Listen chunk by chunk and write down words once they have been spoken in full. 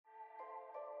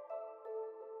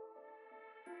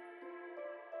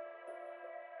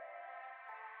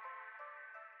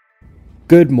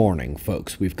Good morning,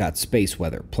 folks. We've got space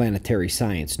weather, planetary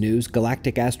science news,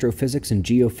 galactic astrophysics, and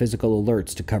geophysical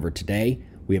alerts to cover today.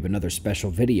 We have another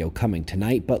special video coming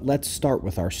tonight, but let's start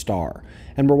with our star.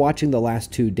 And we're watching the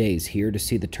last 2 days here to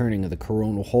see the turning of the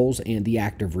coronal holes and the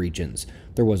active regions.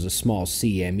 There was a small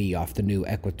CME off the new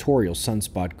equatorial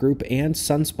sunspot group, and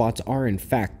sunspots are in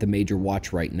fact the major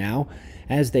watch right now,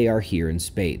 as they are here in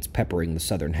spades, peppering the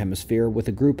southern hemisphere with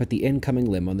a group at the incoming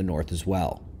limb on the north as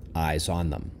well. Eyes on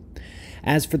them.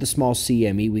 As for the small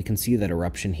CME, we can see that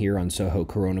eruption here on SOHO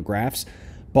coronagraphs.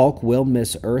 Bulk will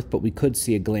miss Earth, but we could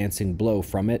see a glancing blow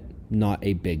from it. Not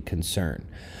a big concern.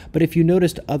 But if you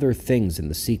noticed other things in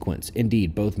the sequence,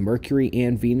 indeed, both Mercury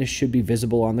and Venus should be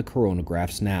visible on the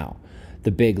coronagraphs now. The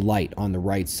big light on the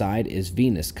right side is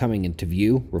Venus coming into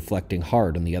view, reflecting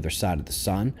hard on the other side of the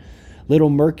Sun. Little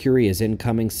Mercury is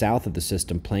incoming south of the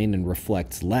system plane and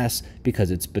reflects less because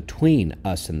it's between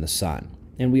us and the Sun.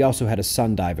 And we also had a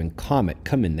sun-diving comet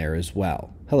come in there as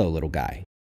well. Hello, little guy.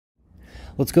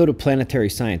 Let's go to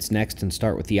planetary science next and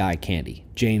start with the eye candy.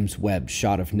 James Webb's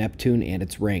shot of Neptune and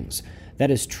its rings. That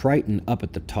is Triton up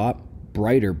at the top,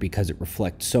 brighter because it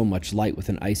reflects so much light with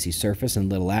an icy surface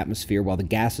and little atmosphere, while the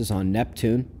gases on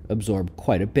Neptune absorb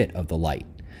quite a bit of the light.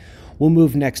 We'll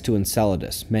move next to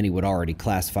Enceladus. Many would already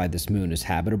classify this moon as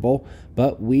habitable,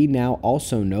 but we now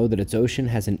also know that its ocean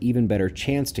has an even better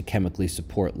chance to chemically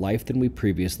support life than we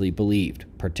previously believed,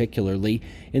 particularly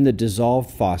in the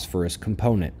dissolved phosphorus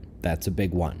component. That's a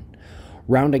big one.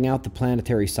 Rounding out the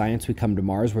planetary science, we come to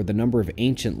Mars, where the number of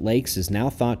ancient lakes is now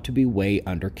thought to be way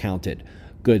undercounted.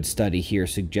 Good study here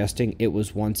suggesting it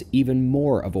was once even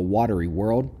more of a watery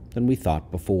world than we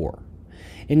thought before.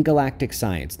 In galactic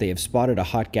science, they have spotted a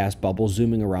hot gas bubble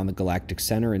zooming around the galactic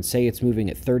center and say it's moving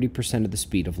at 30% of the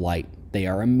speed of light. They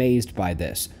are amazed by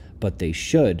this, but they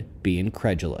should be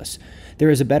incredulous. There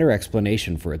is a better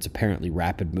explanation for its apparently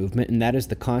rapid movement, and that is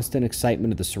the constant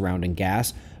excitement of the surrounding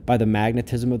gas by the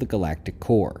magnetism of the galactic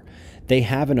core. They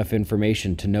have enough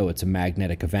information to know it's a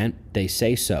magnetic event, they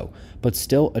say so, but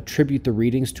still attribute the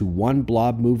readings to one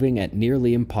blob moving at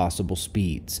nearly impossible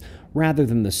speeds, rather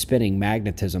than the spinning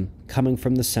magnetism coming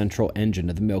from the central engine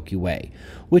of the Milky Way,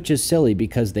 which is silly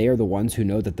because they are the ones who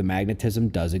know that the magnetism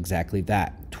does exactly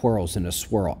that, twirls in a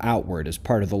swirl outward as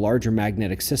part of the larger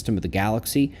magnetic system of the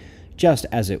galaxy, just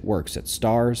as it works at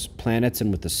stars, planets,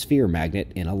 and with the sphere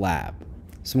magnet in a lab.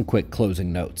 Some quick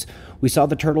closing notes. We saw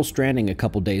the turtle stranding a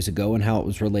couple days ago and how it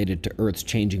was related to Earth's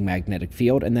changing magnetic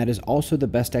field, and that is also the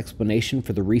best explanation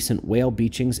for the recent whale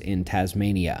beachings in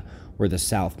Tasmania, where the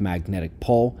South Magnetic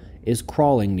Pole is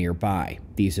crawling nearby.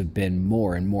 These have been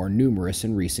more and more numerous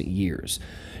in recent years.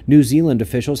 New Zealand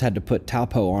officials had to put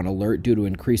Taupo on alert due to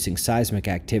increasing seismic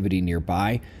activity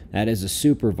nearby. That is a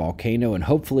supervolcano, and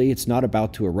hopefully it's not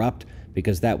about to erupt,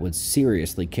 because that would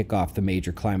seriously kick off the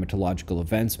major climatological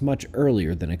events much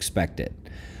earlier than expected.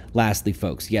 Lastly,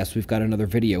 folks, yes, we've got another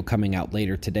video coming out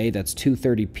later today. That's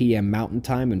 2:30 p.m. Mountain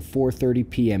Time and 4:30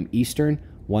 p.m. Eastern,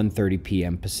 1:30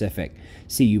 p.m. Pacific.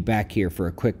 See you back here for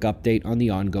a quick update on the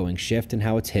ongoing shift and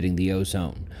how it's hitting the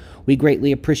ozone. We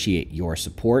greatly appreciate your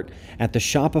support. At the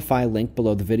Shopify link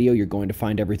below the video, you're going to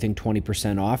find everything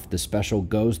 20% off. The special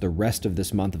goes the rest of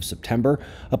this month of September,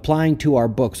 applying to our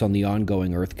books on the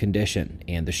ongoing Earth condition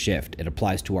and the shift. It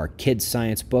applies to our kids'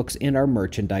 science books and our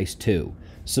merchandise too.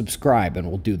 Subscribe and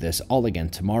we'll do this all again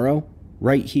tomorrow,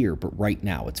 right here, but right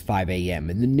now it's 5 a.m.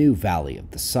 in the new Valley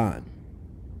of the Sun.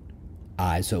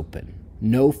 Eyes open,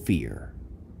 no fear.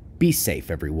 Be safe,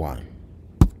 everyone.